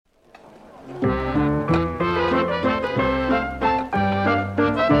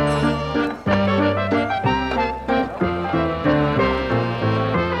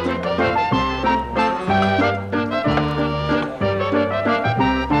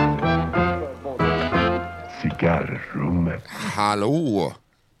cigarrummet. Hallå!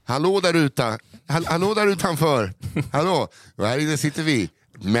 Hallå där ute! Hallå där utanför! Hallå! Och här inne sitter vi,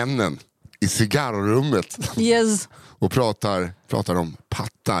 männen, i cigarrummet. Yes. Och pratar om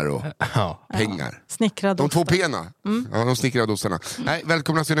pattar och pengar. Snickrade De två pena. Ja, de snickrade ossarna. Nej,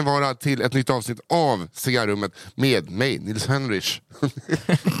 välkomna ska ni vara till ett nytt avsnitt av Cigarrummet med mig, Nils Henrich.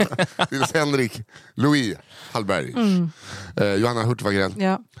 Nils Henrik Louis Hallberg. Johanna Hurtwagren.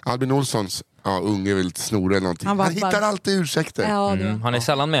 Ja. Albin Olssons unge vill snora eller någonting. Han hittar alltid ursäkter. Ja, Han är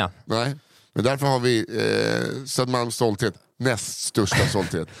sällan med. Nej, men därför har vi Södermalms stolthet. Näst största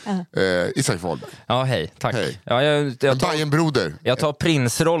stolthet. Isak Wahlberg. Ja, hej. Tack. Hej. Ja, jag Bajenbroder. Jag tar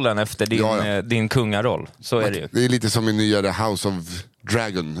prinsrollen efter din kungaroll. Så är det ju. Det är lite som i nya The House of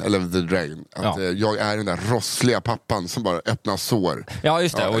Dragon, eller The Dragon. Att jag är den där rossliga pappan som bara öppnar sår. Ja,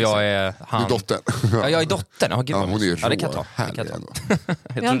 just det. Och jag är han. Du är dottern. Ja, jag är dottern. Oh, hon är ju det kan jag ta.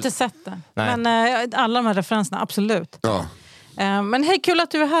 Jag har inte sett det. Nej. Men alla de här referenserna, absolut. Ja. Men hej, kul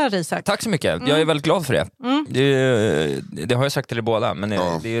att du är här, Isak. Tack så mycket. Jag är väldigt glad för det. Det har jag sagt till er båda. Men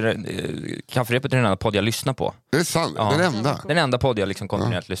det är Kafferepet är den enda podd jag lyssnar på. Det är sant, den enda podd jag liksom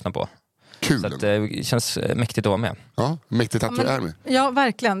kontinuerligt lyssnar på. Kul. Så att, det känns mäktigt att vara med. Ja, mäktigt att du är med. Ja,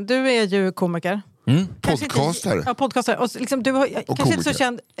 verkligen. Du är ju komiker. Podcastare. Ja, podcastare. Och liksom, du har kanske inte så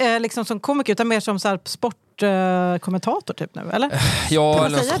känd liksom, som komiker, utan mer som så här, sportkommentator typ nu, eller? Ja,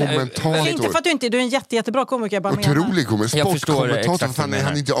 eller kommentator. Inte för att du är en jättebra komiker, jag bara otrolig komiker. Jag förstår Sportkommentator, exakt fan är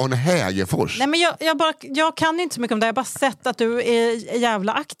han inte Arne Hägerfors? Nej, men jag kan inte så mycket om det. Jag har bara sett att du är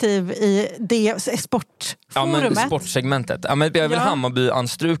jävla aktiv i det sportforumet. Ja, men sportsegmentet. Ja, men jag är väl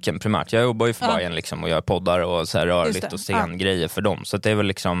Hammarby-anstruken primärt. Jag jobbar ju för Bayern liksom, och jag poddar och så här rörligt och scengrejer för dem. Så det är väl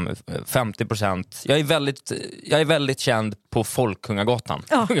liksom 50%. Jag är väldigt känd på Folkungagatan.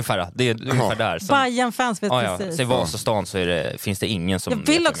 Ungefär. Det är ungefär där. Bayern-fans vet precis. Så i Vasastan så finns det ingen som...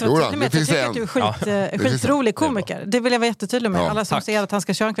 Jag vill också vara tydlig med att jag tycker att du är skitrolig komiker. Det vill jag vara jättetydlig med. Alla som säger att han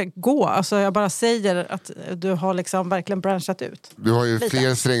ska köra en kväll, gå. Alltså jag bara säger att du har liksom verkligen branchat ut. Du har ju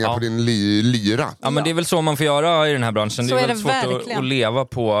fler strängar på din lyra. Ja, men det är väl så man får göra i den här branschen. Så det är väldigt svårt att leva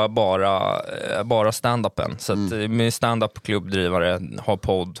på bara stand-upen. Så att med stand-up-klubbdrivare, ha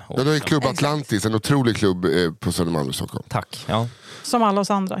podd. Ja, du är Klubb Atlantis, en otrolig klubb på Södermalm i Stockholm. Tack, ja. Som alla oss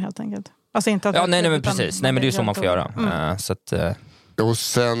andra helt enkelt. Alltså inte att nej men precis. Nej, men det är så man får göra. Så att, och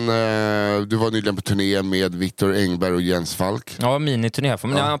sen, du var nyligen på turné med Viktor Engberg och Jens Falk. Ja, miniturné.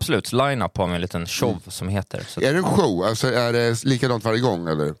 Men absolut, line-up har med en liten show som heter. Så är det en show? Alltså, är det likadant varje gång?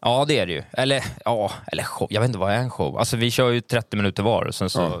 Eller? Ja, det är det ju. Eller show. Jag vet inte vad är en show. Alltså vi kör ju 30 minuter var. Och sen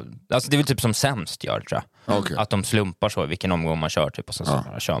så, alltså, det är väl typ som Sämst gör, tror jag. Okay. Att de slumpar så i vilken omgång man kör. Typ, och sen så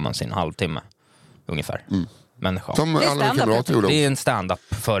kör man sin halvtimme. Ungefär. Men, som alla kamrater gjorde. Det är en stand-up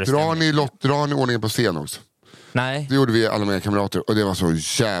föreställning. Drar ni ordningen på scen också? Nej. Det gjorde vi alla mina kamrater och det var så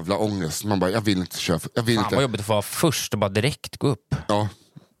jävla ångest. Man bara, jag vill inte köra. Fan vad jobbigt att få vara först och bara direkt gå upp. Ja.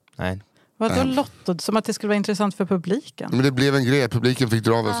 Nej. Vadå Lotto? Som att det skulle vara intressant för publiken? Men det blev en grej, publiken fick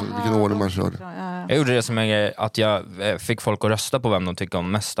dra av vilken ordning man körde. Jag gjorde det som en grej att jag fick folk att rösta på vem de tycker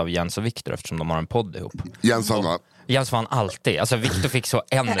om mest av Jens och Viktor, eftersom de har en podd ihop. Jens vann alltid. Alltså Viktor fick så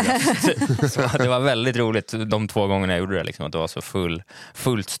en röst. Så det var väldigt roligt de 2 gångerna jag gjorde det. Liksom, att det var så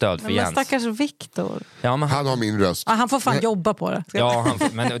fullt stöd för Jens. Men stackars Viktor. Ja, han har min röst. Han får fan jobba på det. Ja,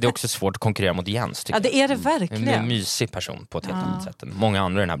 men det är också svårt att konkurrera mot Jens. Ja, det är det verkligen. Det är en mysig person på ett helt annat sätt än många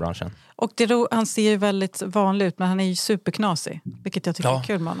andra i den här branschen. Och han ser ju väldigt vanlig ut, men han är ju superknasig. Vilket jag tycker är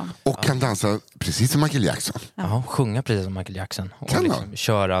kul med honom. Och kan dansa precis som Michael Jackson. Ja, sjunga precis som Michael Jackson. Och kan liksom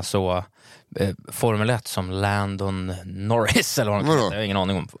köra så Formel 1 som Landon Norris eller vad jag har ingen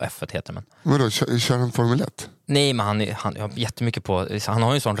aning om vad F1 heter. Men. Vadå, kör han Formel 1? Nej, men han har jättemycket på. Han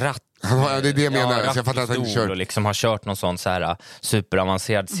har ju en sån ratt. Det är det jag menar. Ja, jag fattar att han kör. Och liksom har kört någon sån så här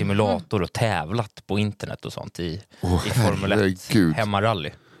superavancerad simulator och tävlat på internet och sånt i Formel 1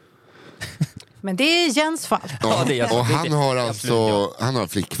 hemmarally. Men det är Jens fall. Ja, och han har alltså han har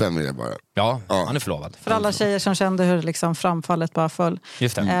flickvän med det bara. Ja, han är förlovad. För alla tjejer som kände hur liksom framfallet bara föll.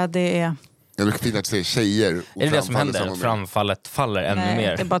 Just det. Det är... Jag vill fint att se tjejer. Är det som händer? Framfallet faller ännu mer?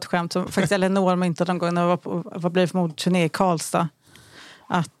 Nej, det är bara ett skämt. Som faktiskt Eleanor myntade någon gång när jag var på, vad blir det för mordturné i Karlstad.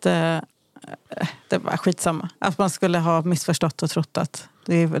 Att det var skitsamma. Att man skulle ha missförstått och trott att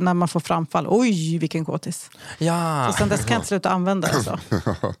det är när man får framfall. Oj, vilken kåtis. Ja. Så sen dess kan jag inte sluta använda det så.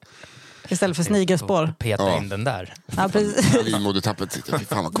 Istället för snigelspår. Peta in den där. Ja, precis. Livmodertappet sitter.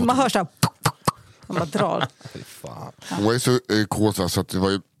 Fan vad kåt. Man hör så här. Man bara drar. Hon var ju så kåt så att det var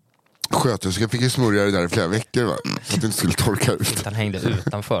ju sköterskan fick ju smörja det där i flera veckor, va? Så att det inte skulle torka ut. Den hängde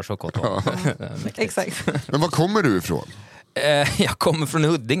utanför så kort. Exakt. Men var kommer du ifrån? Jag kommer från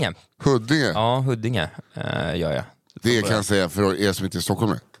Huddinge. Huddinge? Ja, Huddinge gör jag. Det kan jag säga för er som inte är i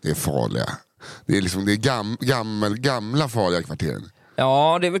Stockholm. Det är farliga. Det är liksom, det är gamla farliga kvarteren.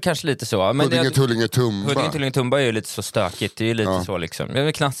 Ja, det är väl kanske lite så. Men Huddinge, Tullinge, Tumba. Huddinge, Tullinge, Tumba är ju lite så stökigt. Det är ju lite så liksom. Det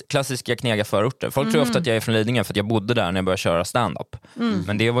är klassiska knega förorter. Folk tror ofta att jag är från Lidingö för att jag bodde där när jag började köra stand-up.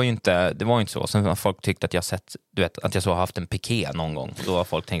 Men det var ju inte så. Sen har folk tyckt att jag sett, du vet, att jag så har haft en piké någon gång. Då har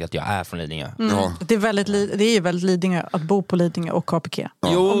folk tänkt att jag är från Lidingö. Ja. Det är ju väldigt Lidingö att bo på Lidingö och ha piké.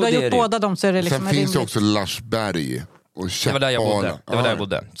 Ja. Om du har gjort båda dem så är det liksom. Sen finns det också Larsberg. Det var där jag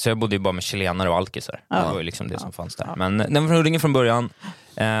bodde. Så jag bodde ju bara med chilenare och alkisar. Det var ju liksom det som fanns där. Men den från Huddinge från början.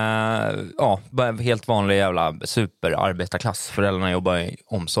 Bara helt vanlig jävla superarbetarklass. Föräldrarna jobbar i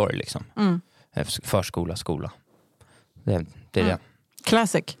omsorg liksom. Förskola, skola. Det är det.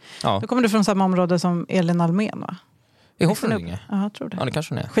 Classic. Ja. Då kommer du från samma område som Elin Almen, va? Är hon från Huddinge? Ja, jag tror det. Ja, det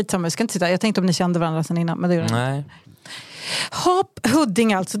kanske hon är. Skitsamma, jag ska inte sitta. Jag tänkte om ni kände varandra sen innan, men det gjorde ni. Nej. Hopp,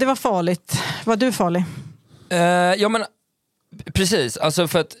 Huddinge alltså, det var farligt. Var du farlig? Ja men precis, alltså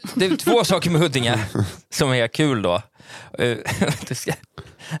för att det är två saker med Huddinge som är kul då.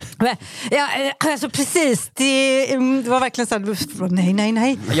 Ja, alltså precis. Det var verkligen så här,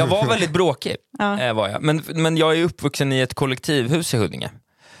 nej. Jag var väldigt bråkig, var jag. Men jag är uppvuxen i ett kollektivhus i Huddinge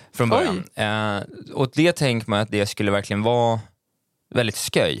från början. Och det tänkte man att det skulle verkligen vara väldigt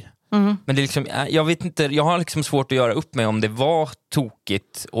sköj. Men det är liksom, jag vet inte, jag har liksom svårt att göra upp med om det var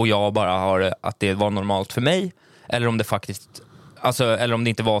tokigt och jag bara har att det var normalt för mig, eller om det faktiskt, alltså, eller om det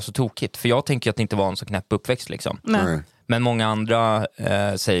inte var så tokigt, för jag tänker att det inte var en så knäpp uppväxt liksom. Nej. Men många andra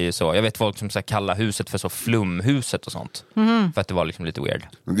säger ju så. Jag vet folk som så här, kallar huset för så flumhuset och sånt, för att det var liksom lite weird.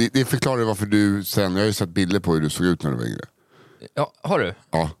 Det förklarar varför du sen, jag har ju sett bilder på hur du såg ut när du var yngre. Ja, har du?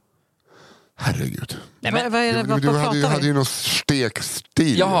 Ja. Herregud. Nej, men, vad är det, du hade ju någon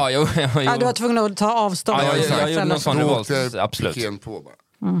stekstil. Ja, du var tvungen att ta avstånd. Jag gjorde någon sån revolt, absolut. På bara.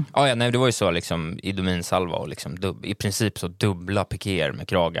 Nej, det var ju så liksom idominsalva och liksom i princip så dubbla pikéer med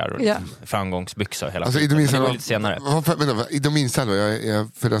kragar och liksom framgångsbyxor hela alltså, tiden. Det var lite senare. Idominsalva, jag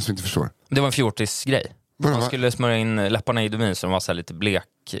för den som inte förstår. Det var en fjortisgrej. Man skulle smörja in läpparna i idomin som var så här lite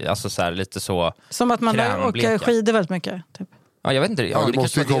blek, alltså så här lite så. Som att man åker skidor väldigt mycket typ. Ja, jag vet inte. Det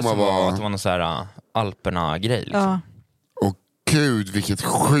måste komma vara att det var någon så här Alperna-grej liksom. Ja. Och gud, vilket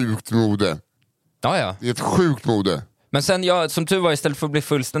sjukt mode. Ja. Det är ett sjukt mode. Men sen som tur var, istället för att bli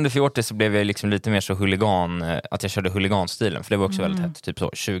fullständig fjortis så blev jag liksom lite mer så huligan, att jag körde huliganstilen, för det var också väldigt hett, typ så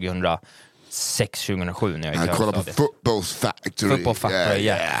 2006-2007 när jag gick kollade på Football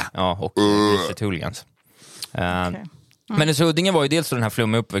Factory. Ja, och Visit Hooligans. Men så Huddinge var ju dels den här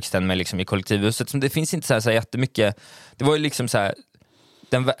flummiga uppväxten med liksom i kollektivhuset, som det finns inte så här jättemycket. Det var ju liksom så här,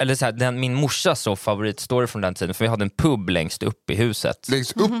 min morsas så favoritstory från den tiden, för vi hade en pub längst upp i huset.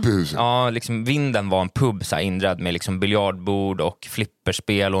 Längst upp i huset? Ja, liksom vinden var en pub så här, inredd med liksom biljardbord och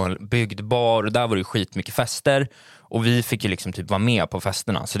flipperspel och en byggd bar, och där var det skitmycket fester. Och vi fick ju liksom typ vara med på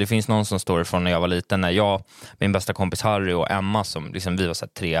festerna. Så det finns någon som står från när jag var liten, när jag, min bästa kompis Harry och Emma, som liksom, vi var så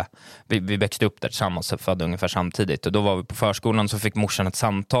här 3, vi växte upp där tillsammans, födde ungefär samtidigt. Och då var vi på förskolan, så fick morsan ett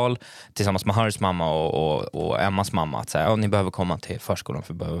samtal tillsammans med Harrys mamma och Emmas mamma att säga, ni behöver komma till förskolan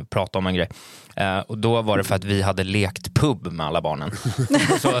för att behöva prata om en grej. Och då var det för att vi hade lekt pub med alla barnen.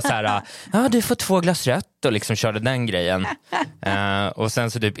 Så här, du får 2 glas rött, och liksom körde den grejen. Och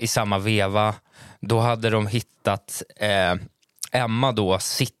sen så typ i samma veva, då hade de hittat Emma då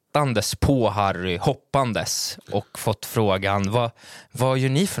sittandes på Harry, hoppandes, och fått frågan, vad gör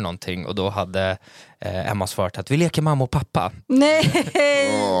ni för någonting? Och då hade Emma svarat att vi leker mamma och pappa. Nej!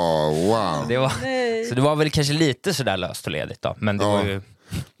 Wow. Så det var väl kanske lite sådär löst och ledigt då. Men det var ju...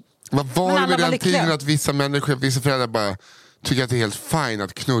 Vad var det med den tiden att vissa föräldrar bara tycker att det är helt fine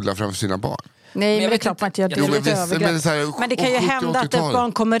att knulla framför sina barn? Nej, men det är klart man inte gör det. Men det kan ju hända att ett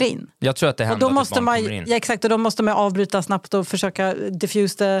barn kommer in. Jag tror att det händer att ett barn kommer in. Ja, exakt, och då måste man avbryta snabbt och försöka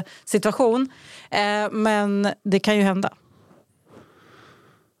diffusa situation. Men det kan ju hända.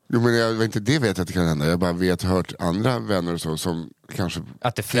 Jo, men jag vet inte, det vet jag att det kan hända. Jag bara hört andra vänner och så som kanske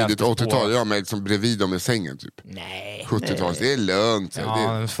tidigt 80-tal, men liksom bredvid dem i sängen typ. Nej. 70-tal, det är lugnt.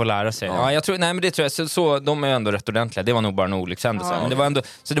 Ja, de får lära sig. Ja, jag tror, nej, men det tror jag, så de är ändå rätt ordentliga. Det var nog bara en olyckshändelse. Men det var ändå,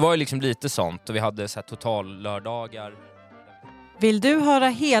 så det var ju liksom lite sånt, och vi hade så här total lördagar. Vill du höra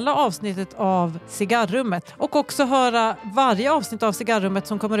hela avsnittet av Cigarrummet och också höra varje avsnitt av Cigarrummet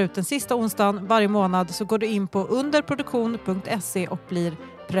som kommer ut den sista onsdagen varje månad, så går du in på underproduktion.se och blir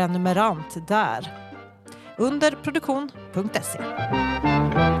prenumerant där. Underproduktion.se.